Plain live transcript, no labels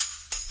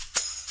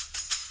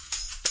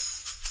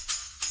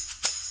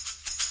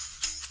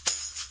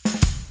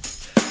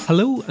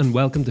Hello and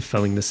welcome to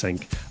Filling the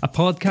Sink, a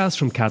podcast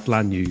from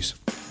Catalan News.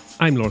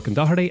 I'm Lorcan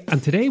Doherty,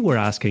 and today we're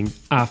asking,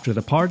 after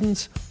the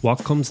pardons,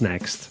 what comes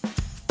next?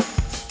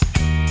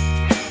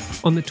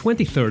 On the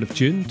 23rd of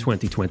June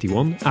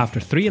 2021, after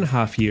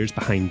 3.5 years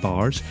behind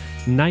bars,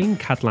 9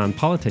 Catalan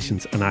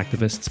politicians and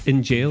activists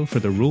in jail for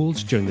their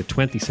roles during the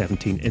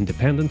 2017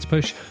 independence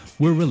push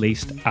were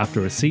released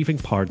after receiving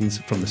pardons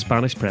from the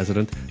Spanish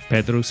president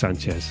Pedro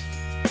Sánchez.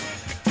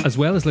 As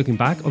well as looking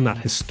back on that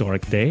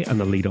historic day and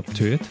the lead up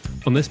to it,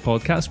 on this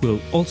podcast we'll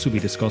also be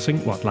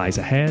discussing what lies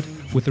ahead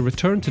with the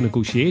return to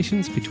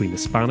negotiations between the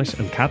Spanish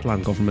and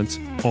Catalan governments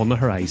on the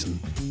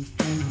horizon.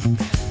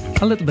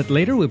 A little bit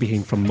later we'll be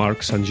hearing from Marc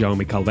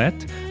Sanjaume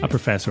Calvet, a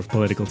professor of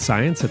political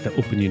science at the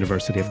Open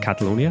University of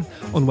Catalonia,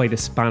 on why the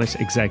Spanish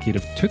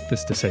executive took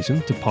this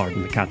decision to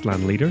pardon the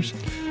Catalan leaders.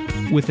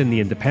 Within the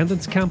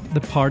independence camp,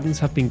 the pardons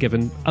have been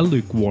given a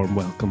lukewarm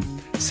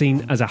welcome,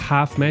 seen as a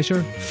half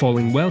measure,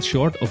 falling well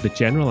short of the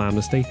general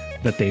amnesty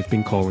that they've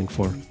been calling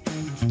for.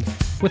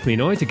 With me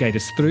now to guide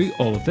us through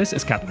all of this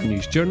is Catalan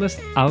News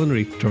journalist Alan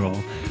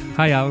Reeve-Terol.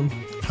 Hi Alan.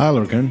 Hi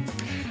Lorcan.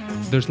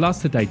 There's lots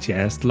to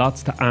digest,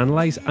 lots to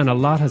analyse, and a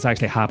lot has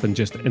actually happened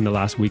just in the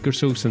last week or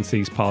so since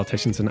these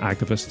politicians and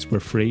activists were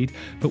freed.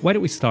 But why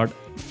don't we start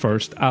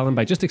first, Alan,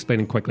 by just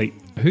explaining quickly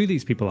who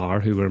these people are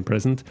who were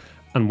imprisoned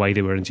and why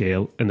they were in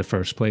jail in the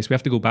first place. We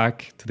have to go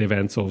back to the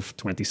events of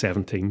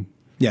 2017.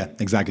 Yeah,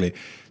 exactly.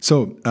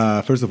 So,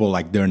 first of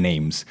all, their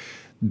names.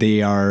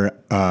 They are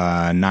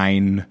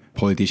 9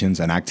 politicians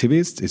and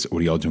activists. It's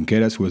Oriol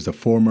Junqueras, who was the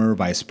former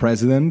vice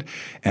president,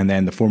 and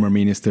then the former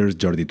ministers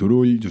Jordi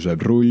Turull,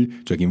 Josep Rull,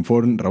 Joaquim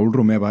Forn, Raül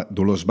Romeva,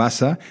 Dolors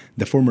Bassa,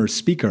 the former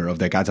speaker of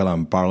the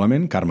Catalan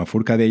parliament, Carme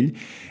Forcadell,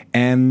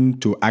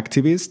 and 2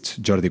 activists,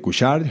 Jordi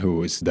Cuixart,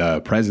 who is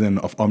the president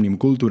of Òmnium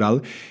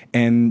Cultural,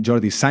 and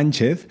Jordi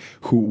Sánchez,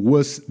 who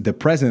was the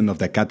president of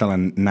the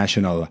Catalan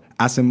National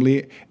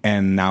Assembly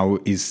and now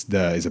is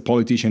a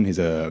politician. He's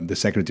the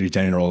Secretary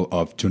General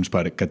of Junts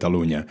per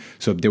Catalunya.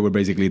 So they were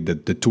basically the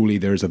 2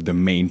 leaders of the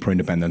main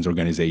pro-independence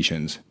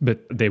organizations. But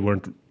they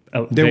weren't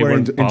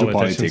into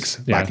politics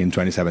back in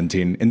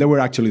 2017. And they were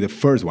actually the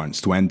first ones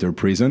to enter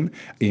prison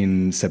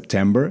in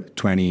September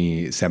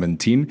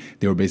 2017.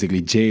 They were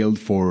basically jailed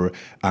for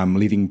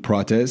leading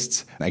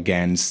protests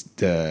against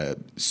the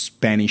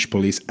Spanish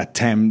police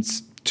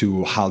attempts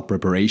to halt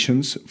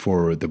preparations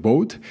for the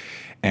vote.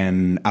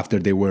 And after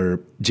they were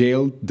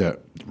jailed, the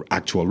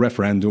actual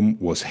referendum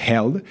was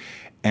held.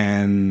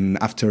 And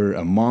after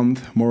a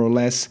month, more or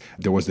less,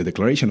 there was the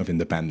declaration of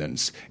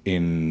independence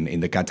in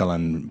the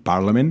Catalan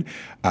parliament,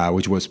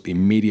 which was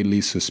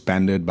immediately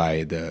suspended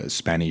by the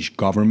Spanish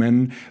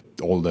government.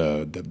 All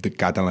the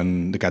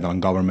Catalan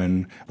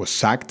government was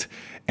sacked,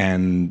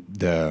 and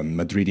the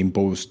Madrid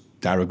imposed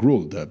direct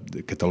rule,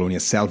 the Catalonia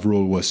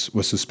self-rule was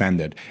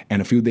suspended.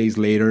 And a few days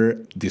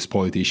later, these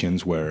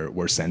politicians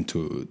were sent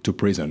to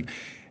prison.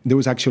 There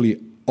was actually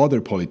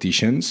other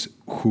politicians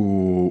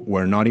who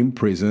were not in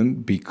prison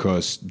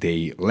because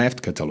they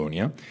left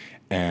Catalonia,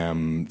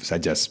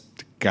 such as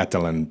the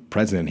Catalan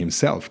president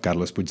himself,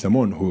 Carles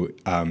Puigdemont, who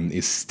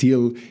is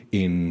still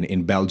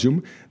in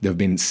Belgium. There have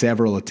been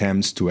several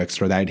attempts to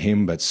extradite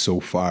him, but so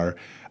far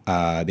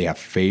they have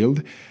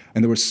failed.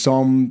 And there were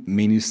some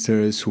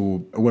ministers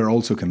who were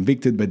also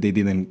convicted, but they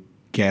didn't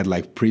get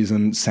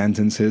prison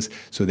sentences,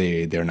 so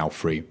they're now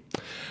free.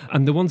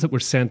 And the ones that were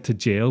sent to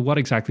jail, what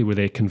exactly were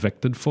they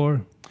convicted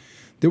for?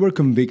 They were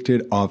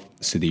convicted of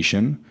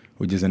sedition,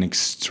 which is an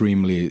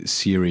extremely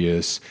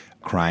serious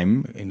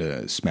crime in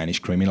the Spanish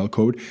criminal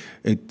code.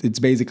 It's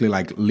basically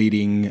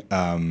leading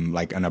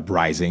an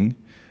uprising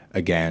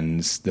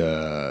against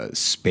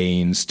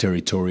Spain's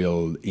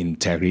territorial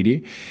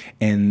integrity.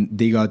 And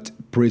they got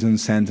prison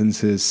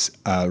sentences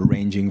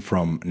ranging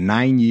from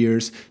 9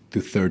 years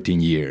to 13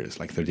 years,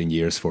 13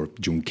 years for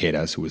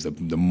Junqueras, who was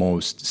the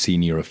most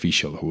senior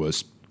official who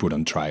was put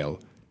on trial.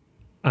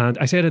 And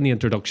I said in the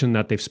introduction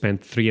that they've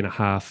spent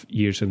 3.5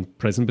 years in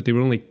prison, but they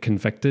were only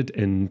convicted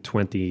in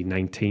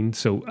 2019.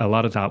 So a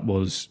lot of that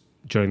was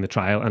during the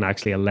trial and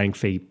actually a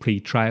lengthy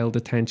pre-trial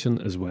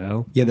detention as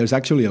well. Yeah, there's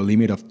actually a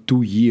limit of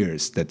 2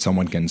 years that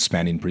someone can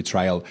spend in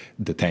pre-trial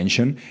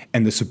detention.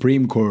 And the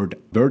Supreme Court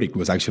verdict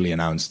was actually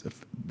announced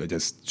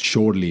just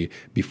shortly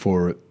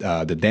before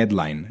the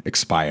deadline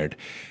expired.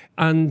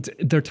 And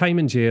their time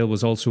in jail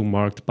was also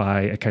marked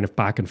by a kind of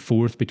back and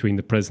forth between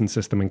the prison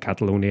system in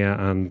Catalonia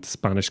and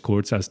Spanish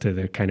courts as to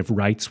their kind of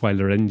rights while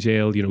they're in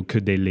jail. You know,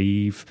 could they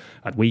leave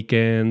at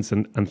weekends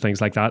and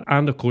things like that?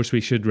 And of course, we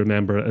should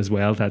remember as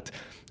well that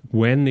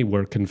when they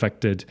were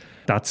convicted,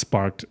 that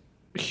sparked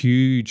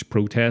huge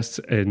protests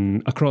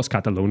across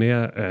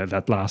Catalonia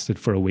that lasted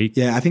for a week.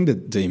 Yeah, I think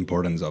that the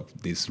importance of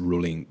this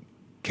ruling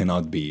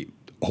cannot be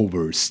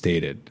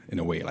overstated in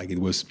a way. It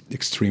was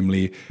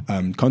extremely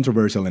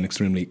controversial and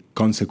extremely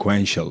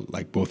consequential,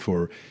 both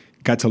for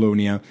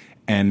Catalonia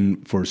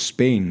and for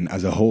Spain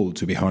as a whole,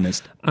 to be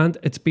honest. And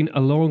it's been a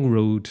long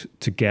road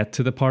to get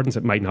to the pardons.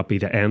 It might not be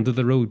the end of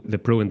the road. The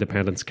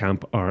pro-independence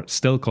camp are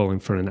still calling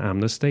for an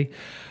amnesty.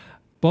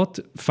 But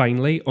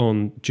finally,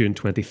 on June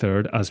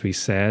 23rd, as we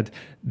said,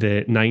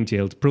 the 9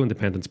 jailed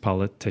pro-independence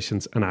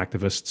politicians and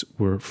activists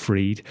were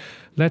freed.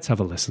 Let's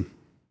have a listen.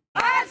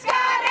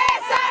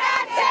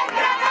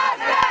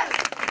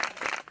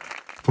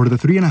 For the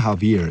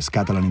 3.5 years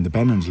Catalan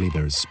independence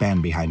leaders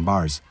spent behind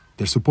bars,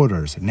 their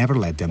supporters never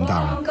let them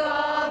down.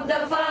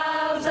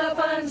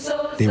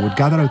 They would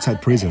gather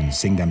outside prisons,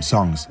 sing them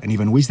songs, and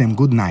even wish them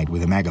good night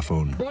with a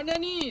megaphone.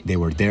 They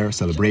were there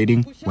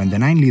celebrating when the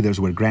 9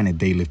 leaders were granted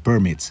day leave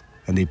permits,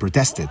 and they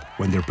protested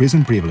when their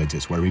prison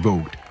privileges were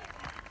revoked.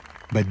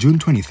 But June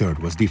 23rd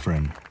was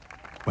different.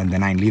 When the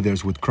 9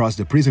 leaders would cross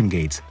the prison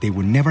gates, they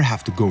would never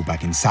have to go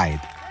back inside,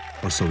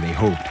 or so they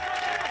hoped.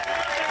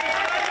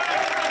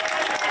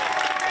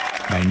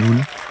 By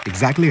noon,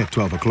 exactly at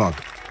 12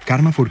 o'clock,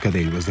 Carme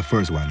Forcadell was the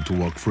first one to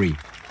walk free.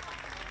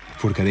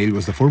 Forcadell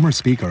was the former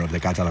Speaker of the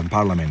Catalan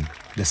Parliament,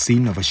 the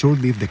scene of a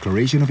short-lived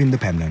declaration of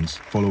independence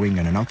following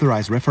an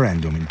unauthorized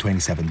referendum in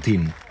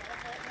 2017.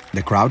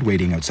 The crowd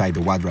waiting outside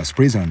the Wadras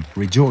prison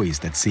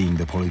rejoiced at seeing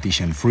the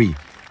politician free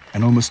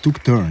and almost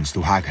took turns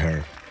to hug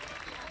her.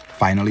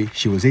 Finally,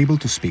 she was able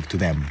to speak to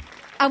them.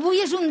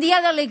 Avui és un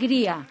dia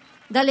d'alegria.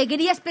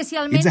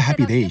 It's a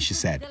happy day, she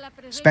said,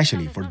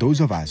 especially for those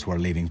of us who are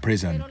leaving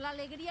prison.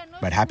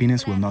 But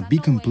happiness will not be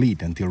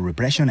complete until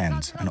repression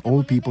ends and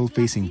all people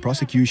facing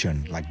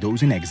prosecution, like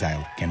those in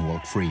exile, can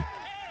walk free.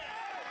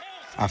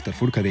 After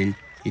Forcadell,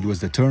 it was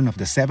the turn of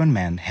the 7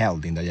 men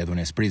held in the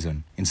Lledoners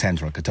prison in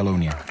central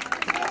Catalonia.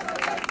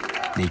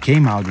 They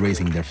came out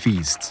raising their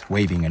fists,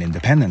 waving an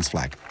independence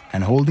flag,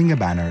 and holding a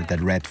banner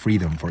that read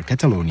 "Freedom for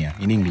Catalonia"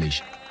 in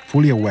English,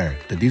 fully aware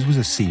that this was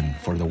a scene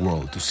for the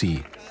world to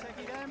see.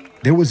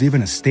 There was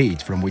even a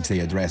stage from which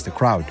they addressed the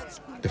crowd.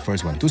 The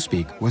first one to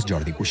speak was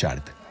Jordi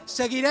Cuixart.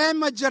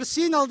 Seguirem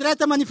exercint el dret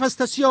a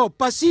manifestació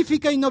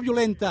pacífica i no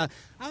violenta.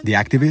 The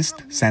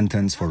activist,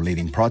 sentenced for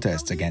leading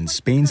protests against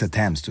Spain's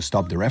attempts to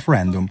stop the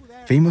referendum,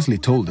 famously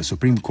told the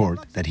Supreme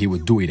Court that he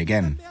would do it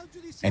again.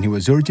 And he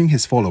was urging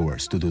his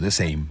followers to do the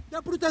same.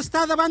 De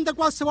protestar davant de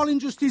qualsevol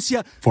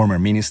injustícia. Former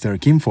Minister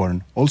Quim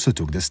Forn also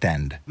took the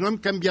stand. No hem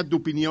canviat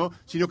d'opinió,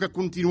 sinó que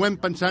continuem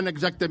pensant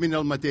exactament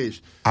el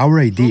mateix. Our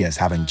ideas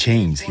haven't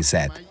changed, he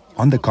said.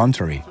 On the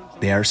contrary,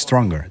 they are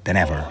stronger than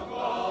ever.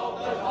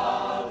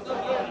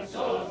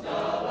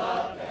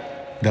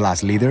 The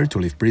last leader to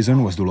leave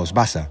prison was Dolors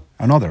Bassa,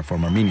 another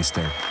former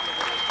minister.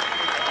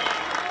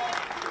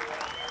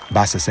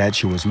 Bassa said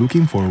she was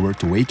looking forward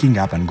to waking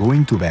up and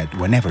going to bed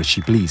whenever she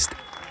pleased,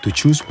 to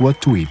choose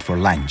what to eat for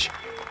lunch.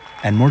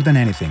 And more than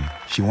anything,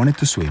 she wanted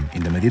to swim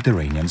in the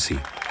Mediterranean Sea.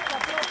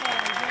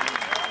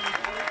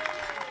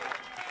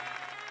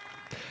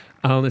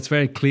 And it's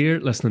very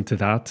clear, listening to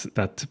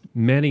that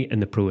many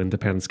in the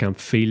pro-independence camp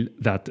feel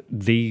that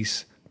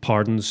these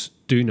pardons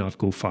do not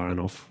go far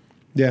enough.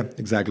 Yeah,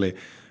 exactly.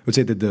 I would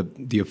say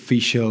that the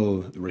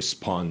official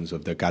response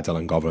of the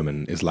Catalan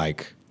government is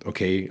like,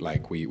 okay,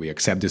 like we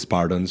accept these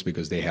pardons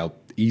because they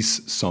help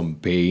ease some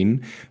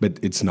pain, but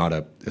it's not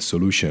a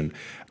solution.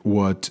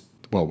 What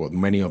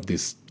many of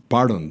these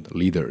pardoned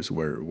leaders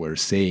were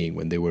saying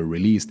when they were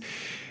released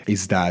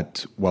is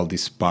that,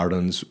 these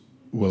pardons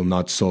will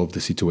not solve the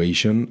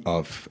situation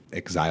of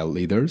exiled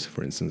leaders,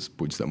 for instance,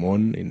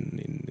 Puigdemont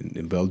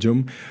in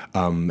Belgium,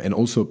 and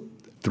also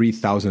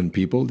 3,000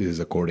 people, this is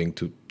according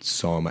to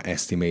some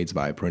estimates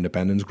by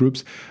pro-independence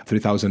groups,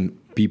 3,000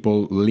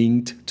 people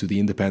linked to the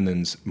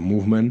independence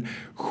movement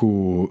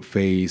who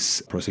face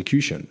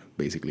prosecution,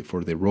 basically,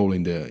 for their role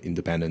in the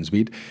independence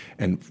bid.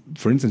 And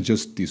for instance,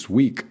 just this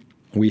week,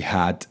 we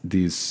had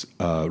this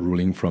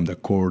ruling from the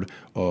Court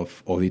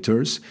of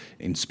Auditors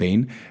in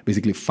Spain,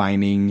 basically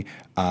fining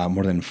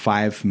more than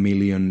 5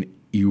 million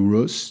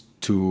euros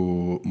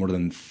to more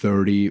than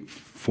 30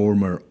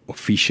 former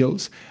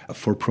officials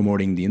for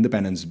promoting the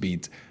independence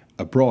bid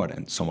abroad.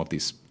 And some of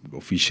these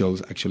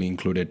officials actually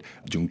included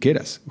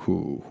Junqueras,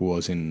 who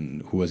was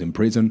in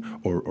prison,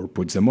 or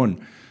Puigdemont.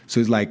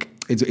 So it's like,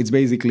 it's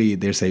basically,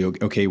 they're saying,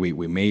 okay,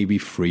 we may be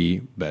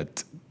free,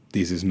 but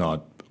this is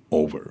not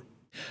over.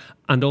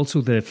 And also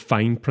the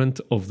fine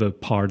print of the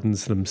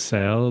pardons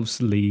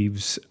themselves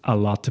leaves a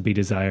lot to be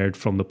desired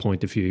from the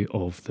point of view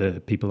of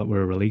the people that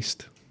were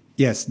released.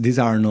 Yes, these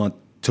are not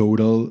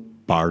total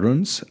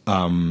pardons.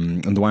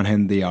 On the one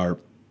hand, they are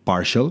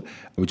partial,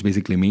 which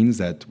basically means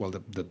that,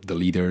 the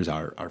leaders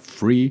are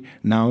free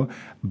now,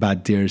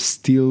 but they're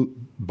still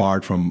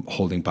barred from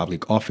holding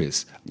public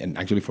office. And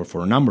actually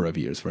for a number of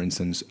years. For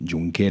instance,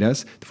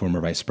 Junqueras, the former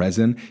vice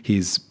president,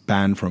 he's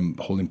banned from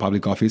holding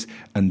public office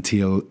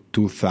until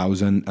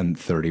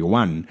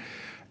 2031.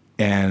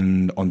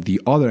 And on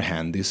the other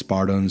hand, these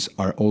pardons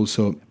are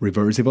also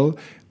reversible,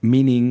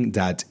 meaning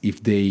that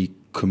if they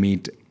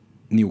commit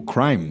new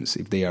crimes,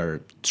 if they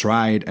are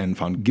tried and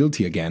found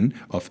guilty again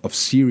of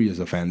serious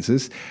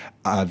offenses,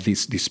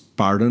 these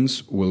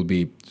pardons will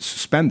be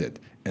suspended.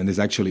 And there's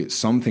actually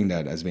something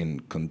that has been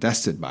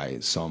contested by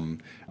some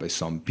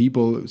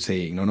people,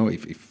 saying, no,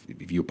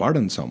 if you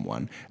pardon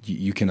someone,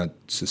 you cannot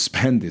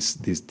suspend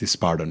this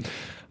pardon.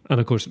 And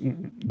of course,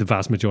 the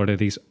vast majority of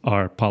these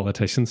are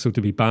politicians, so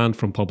to be banned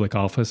from public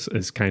office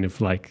is kind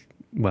of like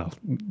well,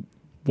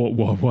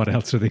 what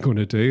else are they going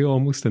to do,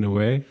 almost, in a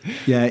way?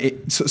 Yeah,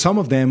 so some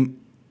of them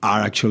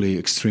are actually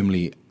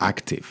extremely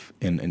active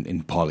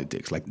in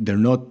politics. Like, they're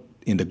not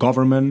in the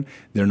government,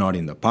 they're not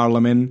in the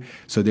parliament,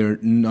 so they're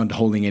not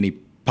holding any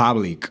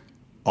public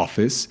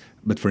office.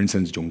 But for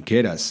instance,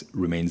 Junqueras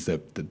remains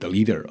the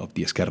leader of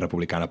the Esquerra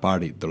Republicana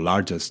Party, the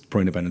largest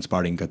pro-independence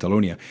party in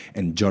Catalonia.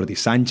 And Jordi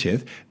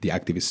Sánchez, the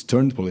activist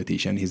turned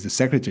politician, he's the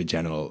Secretary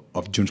General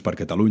of Junts per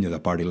Catalunya,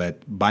 the party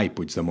led by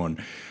Puigdemont.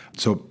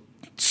 So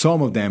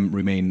some of them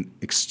remain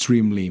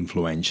extremely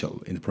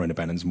influential in the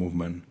pro-independence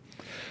movement.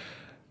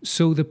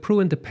 So the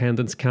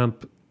pro-independence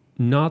camp,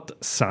 not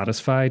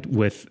satisfied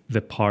with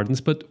the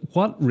pardons, but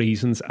what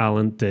reasons,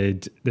 Alan,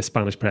 did the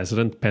Spanish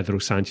president, Pedro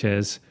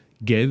Sánchez,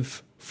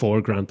 give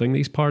for granting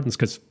these pardons?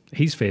 Because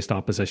he's faced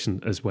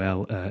opposition as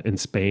well in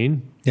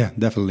Spain. Yeah,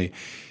 definitely.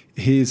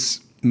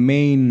 His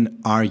main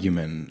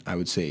argument, I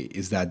would say,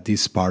 is that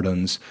these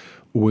pardons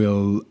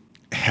will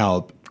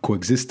help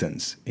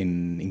coexistence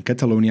in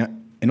Catalonia,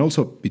 and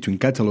also between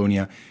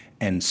Catalonia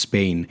and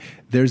Spain.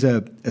 There's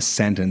a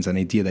sentence, an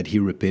idea that he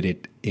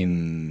repeated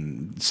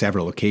in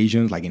several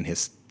occasions, like in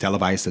his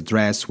televised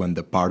address when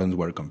the pardons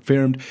were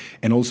confirmed,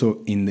 and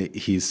also in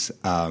his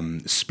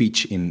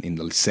speech in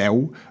the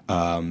Liceu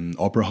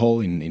Opera Hall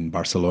in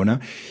Barcelona.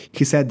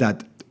 He said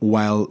that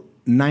while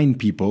 9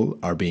 people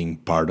are being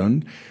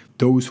pardoned,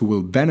 those who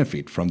will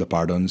benefit from the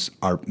pardons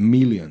are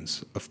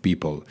millions of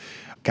people.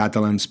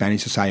 Catalan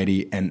Spanish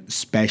society, and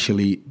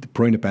especially the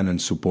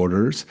pro-independence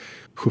supporters,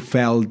 who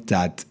felt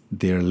that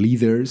their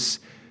leaders,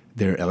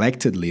 their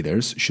elected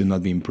leaders, should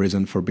not be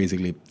imprisoned for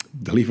basically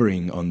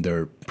delivering on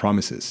their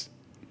promises.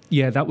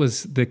 Yeah, that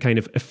was the kind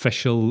of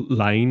official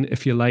line,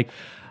 if you like.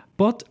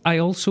 But I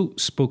also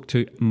spoke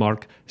to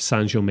Marc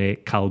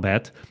Saint-Jaume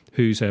Calvet,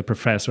 who's a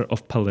professor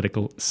of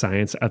political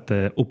science at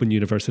the Open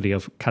University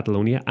of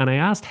Catalonia, and I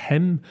asked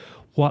him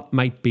what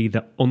might be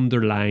the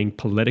underlying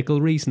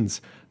political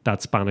reasons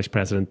that Spanish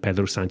President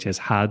Pedro Sánchez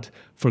had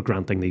for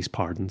granting these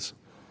pardons.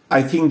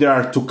 I think there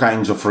are 2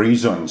 kinds of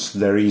reasons.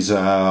 There is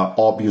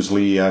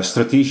obviously a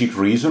strategic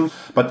reason,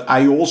 but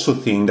I also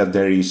think that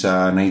there is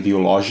an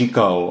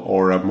ideological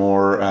or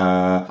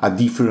a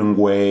different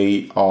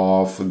way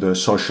of the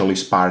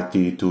Socialist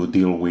Party to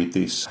deal with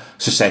this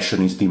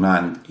secessionist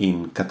demand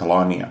in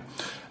Catalonia.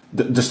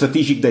 The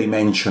strategic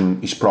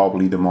dimension is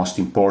probably the most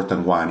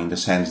important one, in the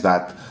sense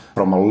that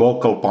from a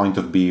local point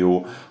of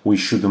view, we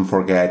shouldn't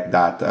forget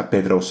that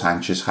Pedro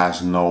Sánchez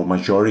has no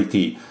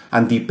majority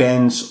and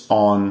depends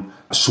on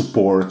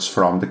supports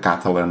from the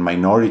Catalan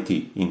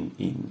minority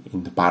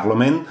in the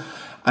parliament.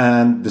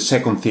 And the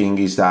second thing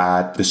is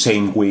that the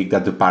same week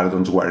that the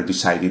pardons were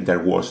decided, there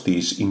was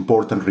this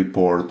important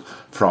report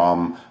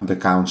from the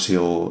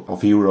Council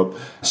of Europe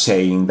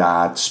saying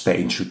that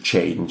Spain should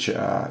change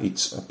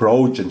its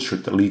approach and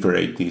should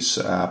liberate these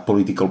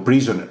political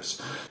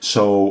prisoners.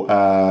 So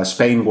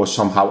Spain was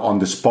somehow on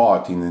the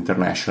spot in the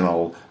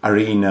international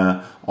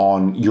arena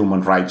on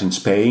human rights in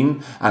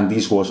Spain, and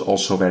this was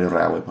also very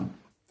relevant.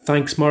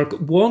 Thanks, Mark.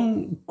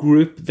 One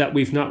group that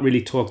we've not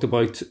really talked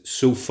about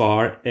so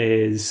far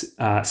is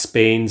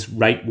Spain's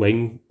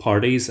right-wing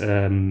parties,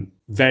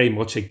 very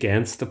much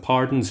against the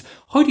pardons.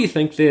 How do you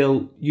think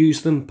they'll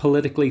use them,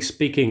 politically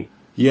speaking?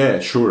 Yeah,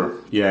 sure.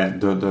 Yeah,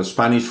 the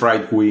Spanish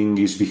right wing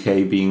is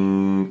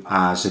behaving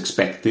as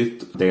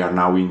expected. They are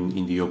now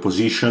in the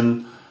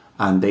opposition,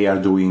 and they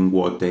are doing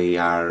what they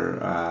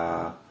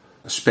are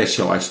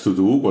specialized to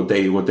do, what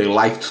they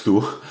like to do,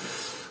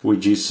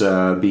 which is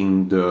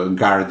being the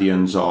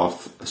guardians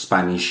of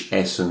Spanish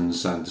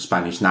essence and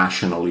Spanish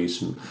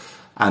nationalism.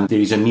 And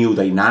there is a new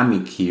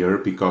dynamic here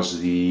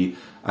because the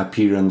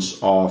appearance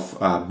of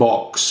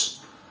Vox,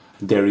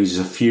 there is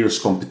a fierce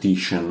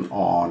competition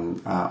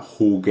on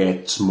who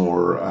gets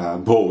more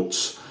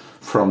votes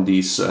from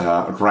these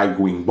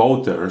right-wing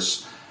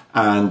voters.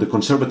 And the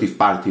Conservative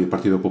Party, the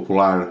Partido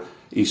Popular,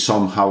 is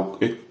somehow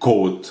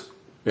caught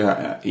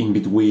in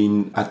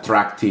between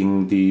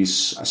attracting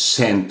these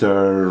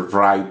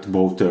center-right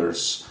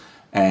voters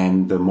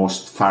and the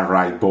most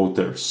far-right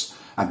voters.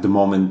 At the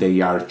moment, they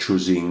are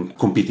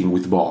competing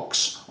with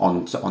Vox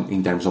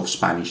in terms of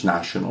Spanish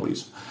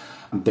nationalism.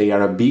 They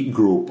are a big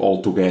group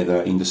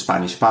altogether in the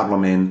Spanish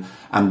parliament,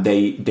 and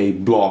they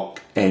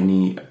block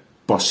any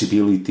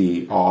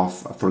possibility of,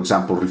 for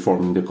example,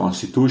 reforming the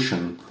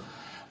constitution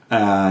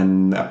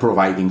and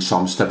providing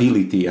some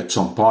stability at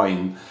some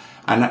point.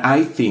 And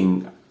I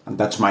think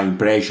that's my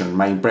impression.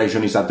 My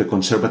impression is that the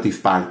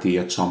Conservative Party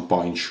at some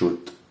point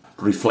should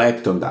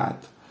reflect on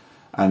that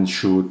and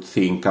should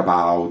think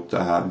about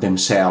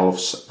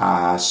themselves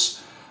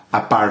as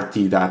a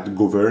party that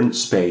governed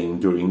Spain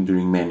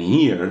during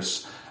many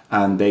years,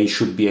 and they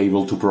should be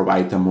able to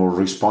provide a more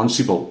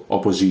responsible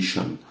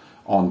opposition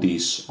on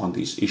this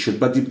issue.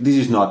 But this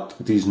is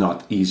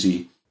not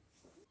easy.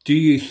 Do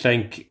you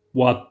think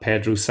what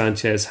Pedro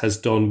Sánchez has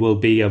done will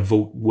be a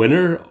vote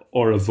winner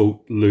or a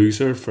vote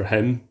loser for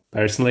him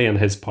personally and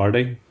his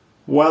party?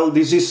 Well,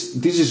 this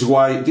is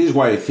why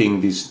I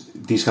think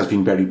this has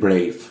been very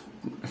brave.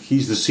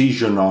 His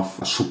decision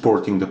of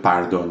supporting the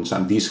pardons,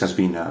 and this has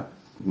been a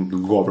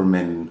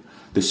government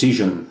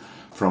decision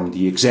from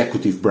the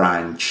executive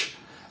branch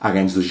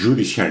against the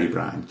judiciary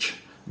branch.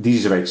 This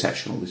is a very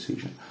exceptional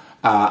decision.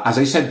 As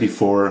I said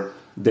before,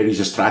 there is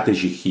a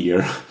strategy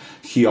here.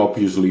 He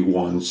obviously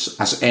wants,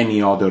 as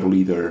any other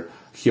leader,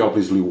 he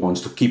obviously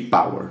wants to keep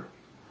power.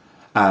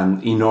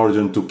 And in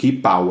order to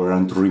keep power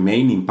and to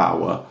remain in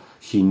power,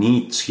 he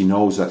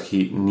knows that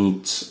he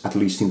needs, at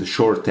least in the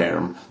short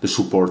term, the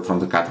support from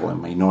the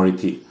Catalan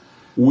minority.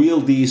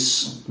 Will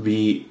this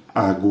be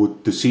a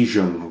good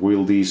decision?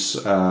 Will this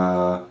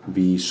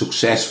be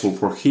successful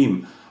for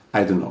him?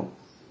 I don't know.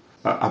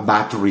 A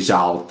bad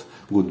result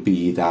would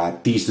be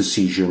that this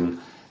decision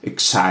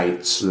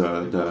excites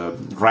the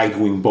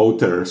right-wing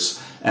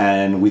voters,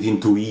 and within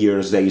 2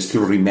 years they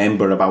still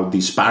remember about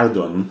this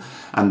pardon,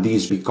 and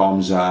this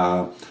becomes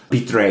a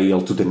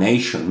betrayal to the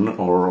nation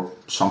or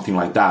something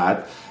like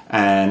that,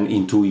 and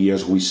in 2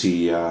 years we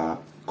see a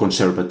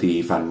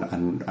conservative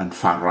and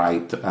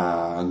far-right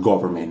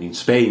government in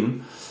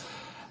Spain.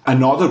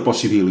 Another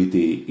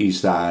possibility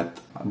is that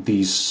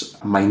this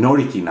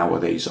minority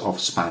nowadays of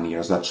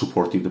Spaniards that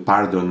supported the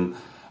pardon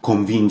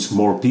convince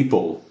more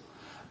people,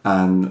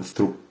 and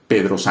through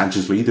Pedro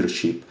Sanchez's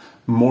leadership,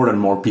 more and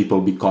more people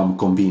become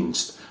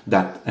convinced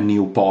that a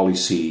new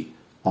policy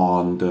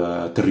on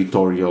the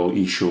territorial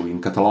issue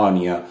in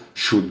Catalonia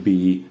should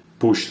be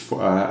pushed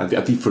for a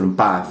different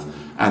path,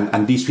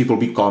 and these people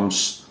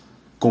becomes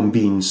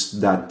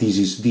convinced that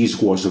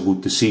this was a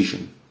good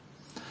decision.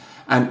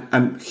 And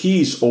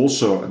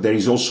there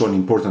is also an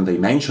important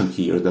dimension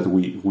here that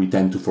we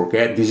tend to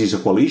forget. This is a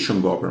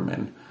coalition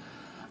government.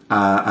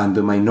 And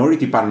the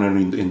minority partner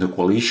in the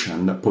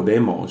coalition,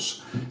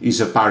 Podemos, is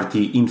a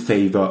party in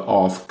favor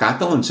of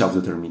Catalan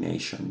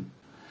self-determination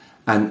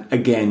and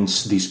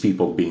against these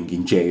people being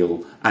in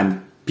jail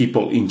and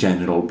people in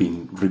general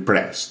being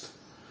repressed.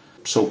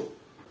 So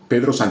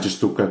Pedro Sánchez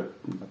took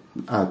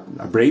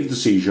a brave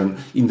decision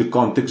in the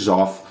context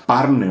of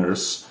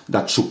partners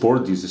that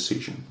support this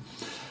decision.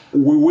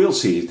 We will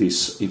see if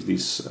this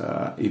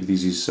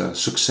is a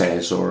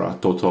success or a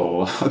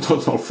total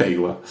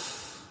failure.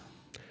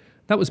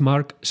 That was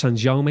Marc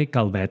Sant-Jaume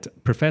Calvet,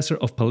 Professor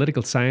of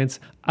Political Science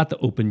at the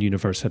Open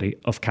University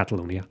of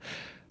Catalonia.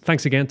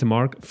 Thanks again to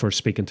Marc for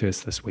speaking to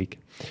us this week.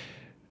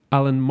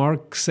 Alan,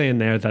 Marc's saying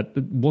there that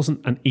it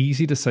wasn't an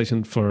easy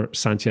decision for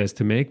Sanchez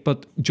to make,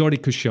 but Jordi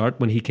Cuixart,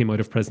 when he came out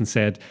of prison,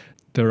 said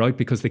they're out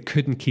because they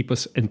couldn't keep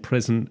us in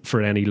prison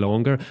for any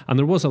longer. And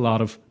there was a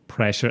lot of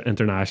pressure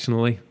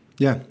internationally.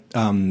 Yeah,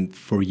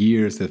 for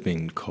years there have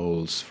been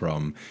calls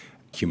from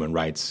human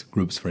rights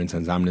groups, for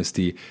instance,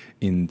 Amnesty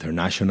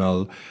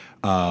International.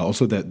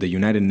 Also, the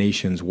United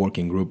Nations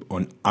Working Group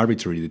on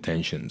Arbitrary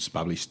Detentions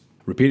published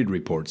repeated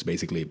reports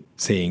basically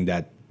saying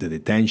that the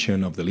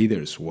detention of the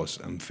leaders was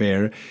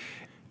unfair.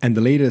 And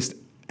the latest,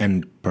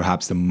 and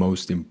perhaps the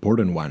most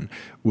important one,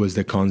 was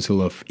the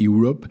Council of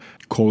Europe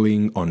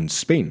calling on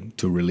Spain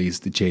to release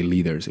the jail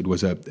leaders. It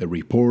was a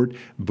report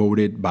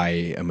voted by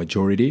a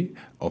majority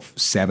of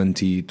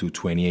 70 to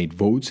 28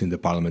 votes in the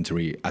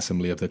Parliamentary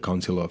Assembly of the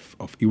Council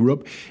of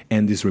Europe.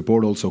 And this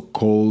report also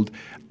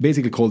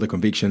basically called the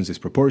convictions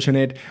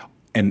disproportionate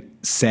and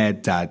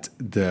said that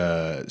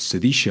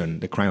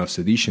the crime of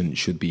sedition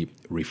should be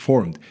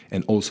reformed,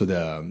 and also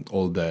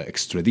all the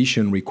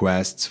extradition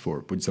requests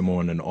for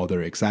Puigdemont and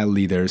other exile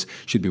leaders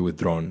should be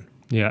withdrawn.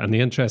 Yeah, and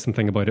the interesting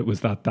thing about it was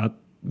that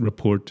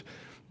report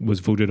was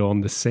voted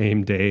on the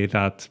same day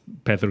that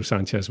Pedro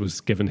Sanchez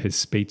was given his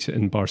speech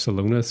in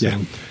Barcelona. So yeah.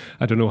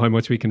 I don't know how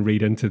much we can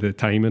read into the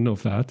timing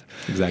of that.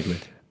 Exactly.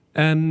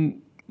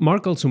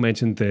 Marc also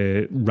mentioned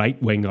the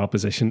right-wing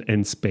opposition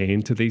in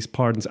Spain to these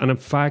pardons. And in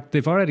fact,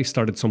 they've already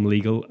started some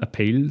legal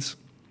appeals.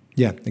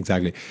 Yeah,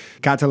 exactly.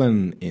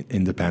 Catalan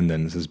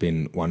independence has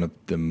been one of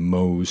the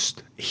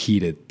most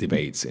heated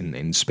debates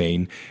in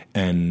Spain,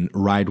 and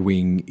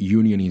right-wing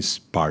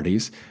unionist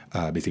parties,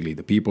 basically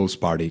the People's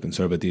Party,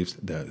 Conservatives,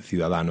 the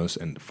Ciudadanos,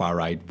 and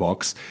far-right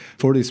Vox.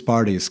 For these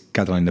parties,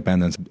 Catalan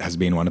independence has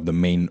been one of the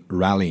main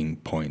rallying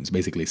points,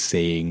 basically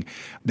saying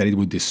that it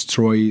would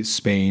destroy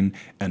Spain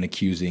and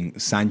accusing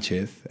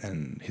Sanchez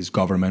and his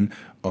government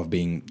of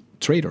being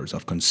traitors,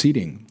 of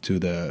conceding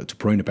to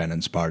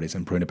pro-independence parties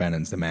and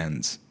pro-independence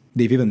demands.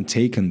 They've even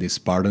taken these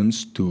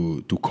pardons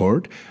to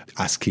court,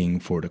 asking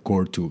for the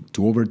court to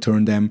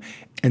overturn them.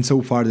 And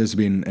so far, there's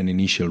been an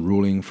initial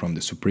ruling from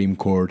the Supreme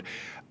Court,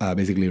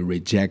 basically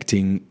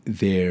rejecting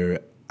their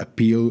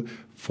appeal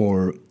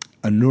for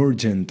an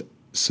urgent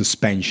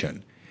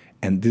suspension.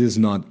 And this is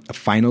not a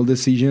final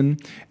decision,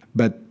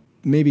 but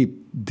maybe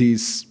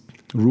this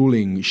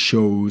ruling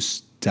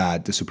shows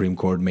that the Supreme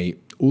Court may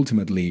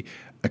ultimately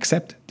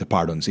accept the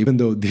pardons, even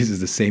though this is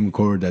the same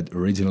court that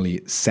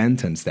originally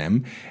sentenced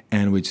them,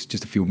 and which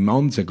just a few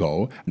months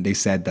ago, they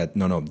said that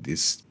no,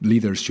 these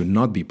leaders should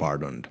not be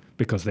pardoned.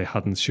 Because they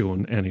hadn't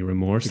shown any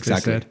remorse,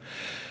 exactly. They said.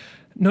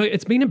 Now,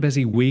 it's been a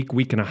busy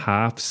week and a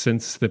half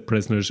since the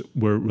prisoners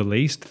were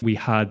released. We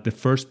had the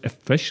first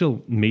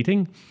official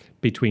meeting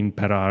between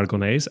Pere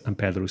Aragonès and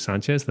Pedro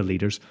Sánchez, the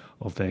leaders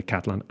of the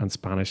Catalan and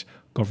Spanish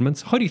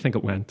governments. How do you think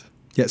it went?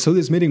 Yeah, so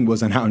this meeting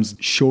was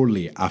announced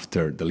shortly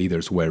after the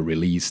leaders were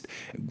released.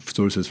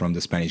 Sources from the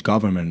Spanish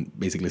government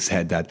basically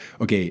said that,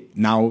 okay,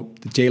 now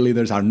the jail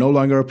leaders are no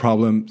longer a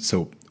problem,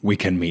 so we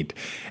can meet.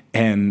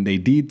 And they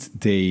did.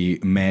 They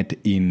met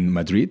in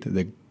Madrid,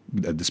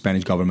 the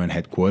Spanish government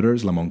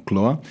headquarters, La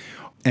Moncloa.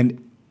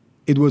 And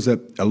it was a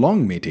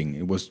long meeting.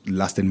 It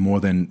lasted more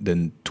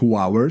than 2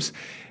 hours.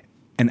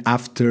 And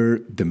after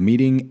the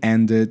meeting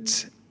ended,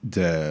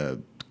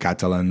 the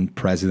Catalan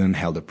president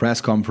held a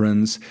press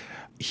conference.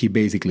 He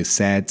basically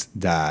said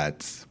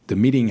that the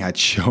meeting had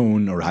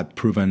shown or had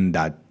proven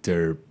that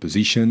their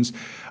positions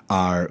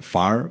are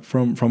far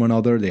from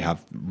another. They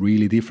have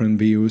really different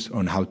views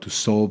on how to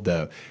solve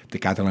the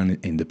Catalan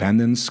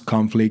independence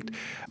conflict.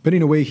 But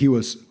in a way, he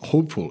was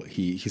hopeful.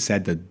 He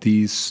said that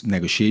this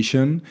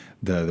negotiation,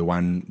 the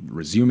one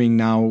resuming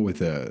now with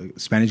the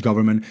Spanish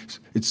government,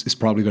 it's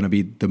probably going to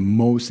be the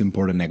most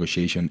important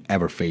negotiation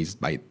ever faced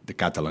by the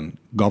Catalan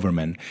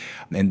government.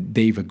 And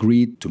they've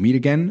agreed to meet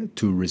again,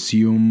 to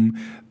resume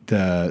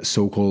the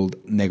so-called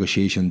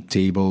negotiation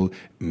table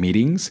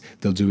meetings.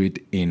 They'll do it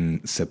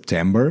in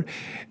September.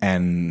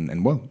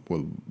 And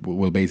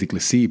we'll basically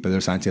see.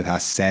 Pedro Sanchez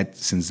has said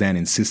since then,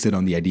 insisted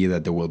on the idea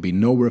that there will be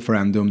no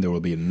referendum, there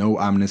will be no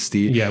amnesty.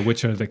 Yeah,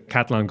 which are the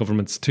Catalan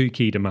government's two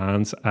key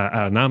demands: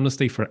 an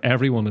amnesty for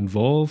everyone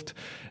involved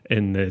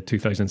in the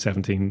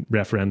 2017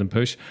 referendum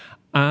push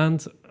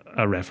and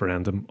a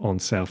referendum on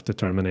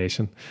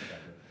self-determination.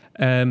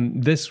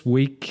 This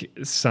week,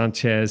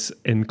 Sanchez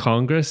in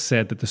Congress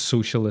said that the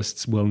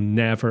socialists will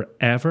never,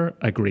 ever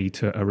agree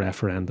to a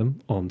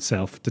referendum on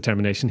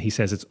self-determination. He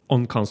says it's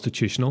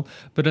unconstitutional.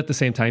 But at the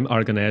same time,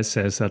 Aragonés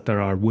says that there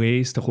are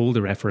ways to hold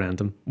a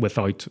referendum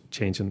without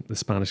changing the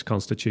Spanish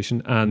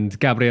constitution. And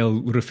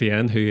Gabriel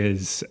Rufián, who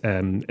is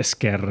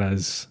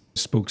Esquerra's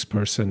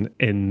spokesperson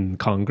in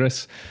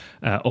Congress,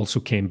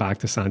 also came back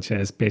to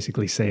Sanchez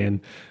basically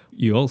saying,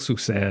 you also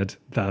said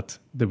that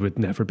there would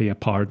never be a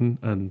pardon,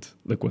 and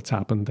look what's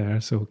happened there.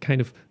 So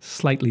kind of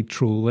slightly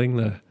trolling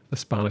the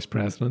Spanish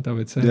president, I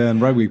would say. Yeah, and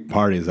right-wing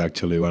parties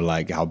actually were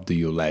like, how do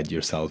you let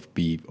yourself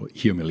be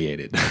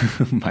humiliated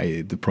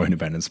by the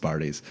pro-independence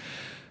parties?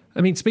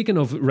 I mean, speaking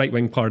of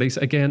right-wing parties,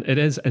 again, it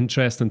is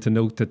interesting to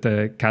note that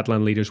the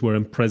Catalan leaders were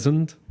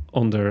imprisoned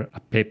under a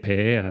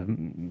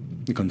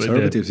PP, the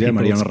Conservatives,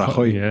 Mariano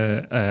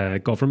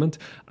Rajoy, government,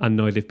 and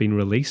now they've been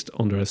released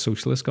under a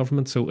socialist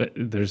government. So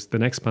there's the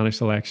next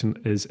Spanish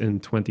election is in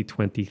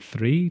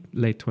 2023,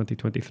 late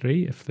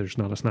 2023, if there's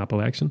not a snap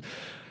election.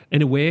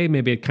 In a way,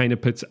 maybe it kind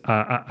of puts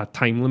a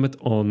time limit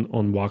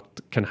on what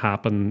can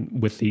happen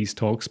with these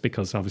talks,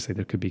 because obviously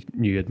there could be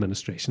new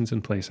administrations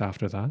in place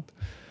after that.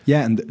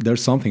 Yeah, and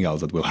there's something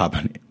else that will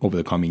happen over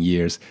the coming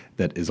years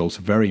that is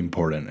also very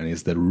important, and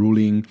it's the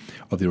ruling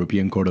of the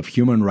European Court of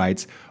Human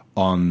Rights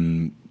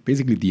on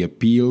basically the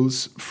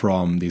appeals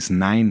from these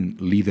 9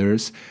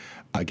 leaders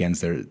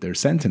against their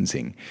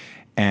sentencing.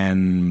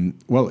 And,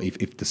 well,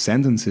 if the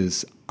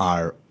sentences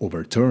are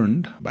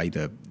overturned by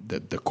the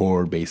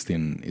court based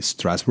in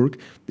Strasbourg,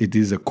 it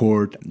is a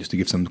court, just to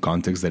give some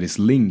context, that is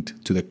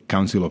linked to the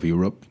Council of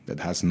Europe, that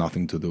has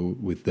nothing to do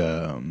with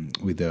the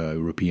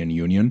European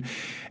Union.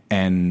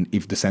 And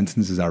if the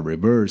sentences are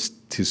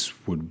reversed, this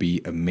would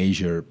be a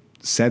major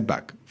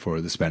setback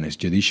for the Spanish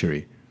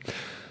judiciary.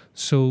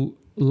 So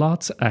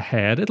lots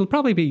ahead. It'll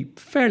probably be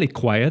fairly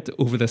quiet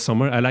over the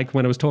summer. I like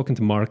when I was talking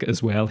to Mark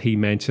as well, he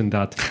mentioned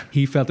that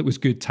he felt it was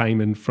good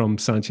timing from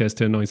Sanchez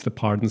to announce the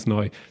pardons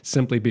now,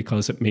 simply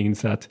because it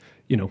means that,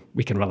 you know,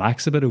 we can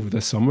relax a bit over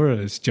the summer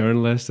as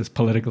journalists, as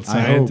political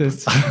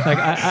scientists.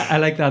 I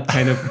like that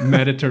kind of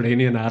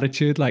Mediterranean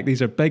attitude. Like, these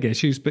are big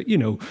issues, but, you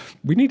know,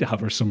 we need to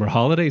have our summer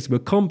holidays. We'll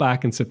come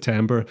back in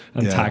September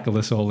and tackle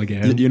this all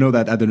again. You know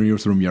that at the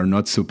newsroom, you're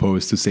not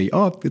supposed to say,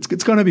 oh, it's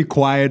going to be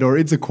quiet, or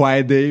it's a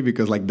quiet day,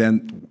 because like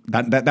then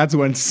that's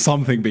when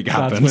something big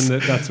happens.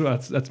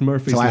 That's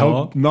Murphy's Law. I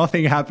hope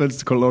nothing happens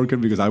to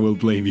Lorcan, because I will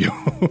blame you.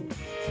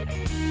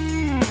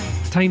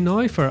 Time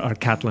now for our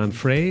Catalan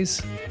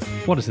phrase.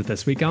 What is it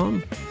this week,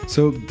 Alan?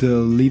 So the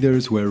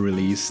leaders were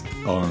released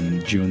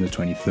on June the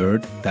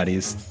 23rd. That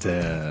is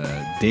the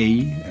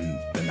day and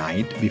the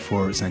night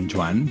before San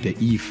Juan, the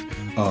eve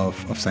of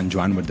San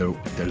Juan, where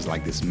there's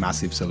like this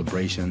massive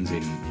celebrations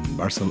in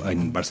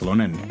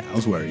Barcelona and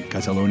elsewhere in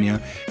Catalonia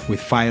with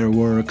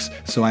fireworks.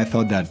 So I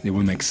thought that it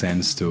would make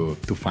sense to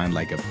find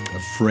like a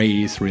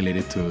phrase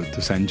related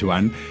to San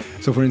Juan.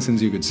 So for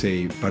instance, you could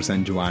say per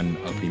Sant Joan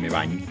el primer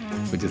bany,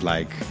 which is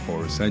like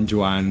for San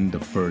Juan, the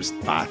first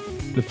bath.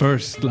 The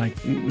first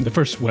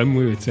swim,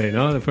 we would say,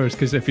 no? The first,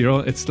 because if you're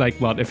on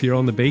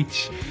the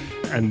beach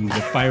and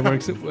the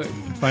fireworks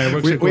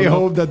we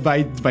hope that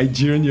by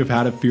June you've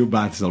had a few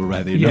baths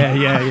already. No?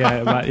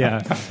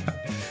 Yeah.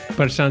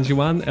 Per Sant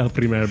Joan el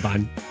primer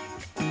bany.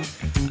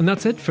 And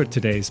that's it for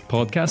today's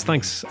podcast.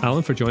 Thanks,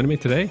 Alan, for joining me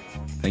today.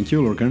 Thank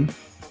you, Lorcan.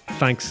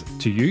 Thanks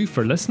to you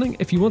for listening.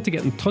 If you want to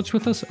get in touch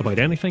with us about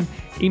anything,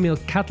 email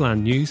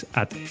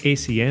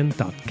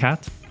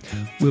catalannews@acn.cat.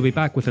 We'll be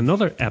back with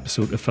another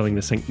episode of Filling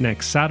the Sink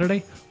next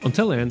Saturday.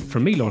 Until then,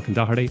 from me, Lorcan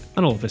Doherty,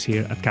 and all of us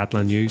here at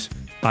Catalan News,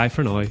 bye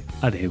for now.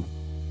 Adeu.